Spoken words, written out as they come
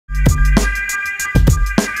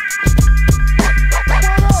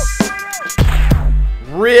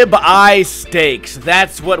ribeye steaks.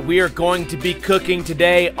 That's what we are going to be cooking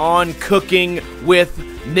today on Cooking with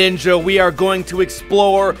Ninja. We are going to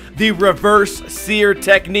explore the reverse sear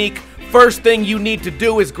technique. First thing you need to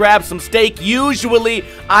do is grab some steak. Usually,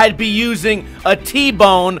 I'd be using a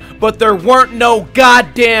T-bone, but there weren't no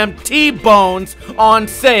goddamn T-bones on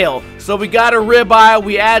sale. So we got a ribeye,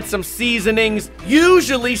 we add some seasonings.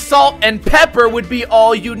 Usually, salt and pepper would be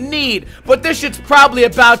all you need, but this shit's probably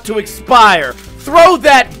about to expire. Throw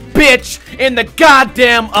that bitch in the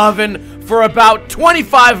goddamn oven for about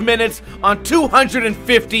 25 minutes on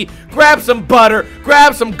 250. Grab some butter,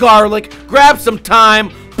 grab some garlic, grab some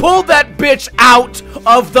thyme. Pull that bitch out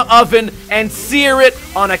of the oven and sear it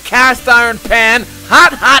on a cast iron pan,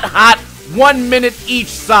 hot, hot, hot, 1 minute each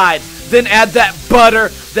side. Then add that butter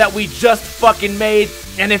that we just fucking made,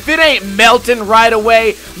 and if it ain't melting right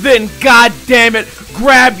away, then goddamn it,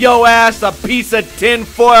 grab your ass a piece of tin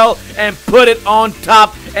foil and put it on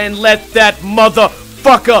top and let that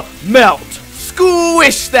motherfucker melt.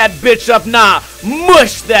 Squish that bitch up,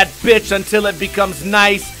 mush that bitch until it becomes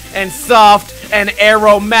nice and soft and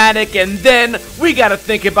aromatic, and then we gotta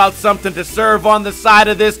think about something to serve on the side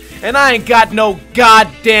of this, and I ain't got no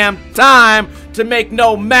goddamn time to make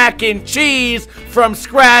no mac and cheese from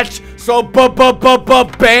scratch, so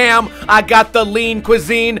bam, I got the lean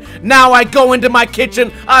cuisine. Now I go into my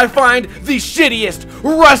kitchen, I find the shittiest,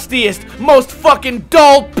 rustiest, most fucking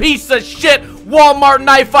dull piece of shit Walmart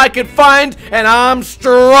knife I could find, and I'm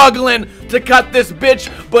struggling to cut this bitch,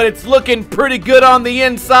 but it's looking pretty good on the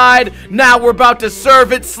inside. Now we're about to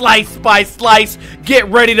serve it slice by slice. Get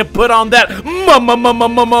ready to put on that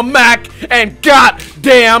mac and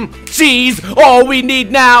goddamn cheese. All we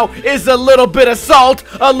need now is a little bit of salt,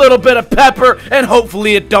 a little bit of pepper, and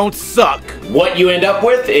hopefully it don't suck. What you end up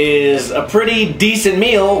with is a pretty decent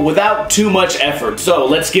meal without too much effort. So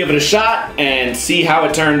let's give it a shot and see how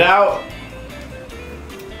it turned out.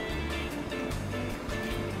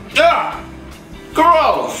 Ah!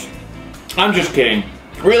 Gross! I'm just kidding.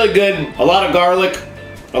 Really good, a lot of garlic,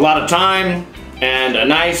 a lot of thyme, and a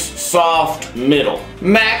nice soft middle.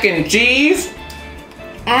 Mac and cheese?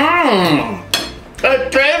 Mmm!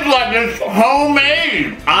 It tastes like it's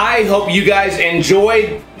homemade! I hope you guys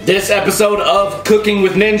enjoyed this episode of Cooking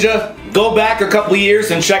with Ninja. Go back a couple of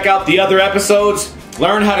years and check out the other episodes.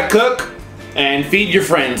 Learn how to cook and feed your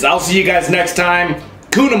friends. I'll see you guys next time.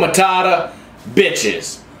 Kuna Matata,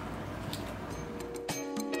 bitches.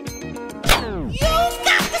 Yeah!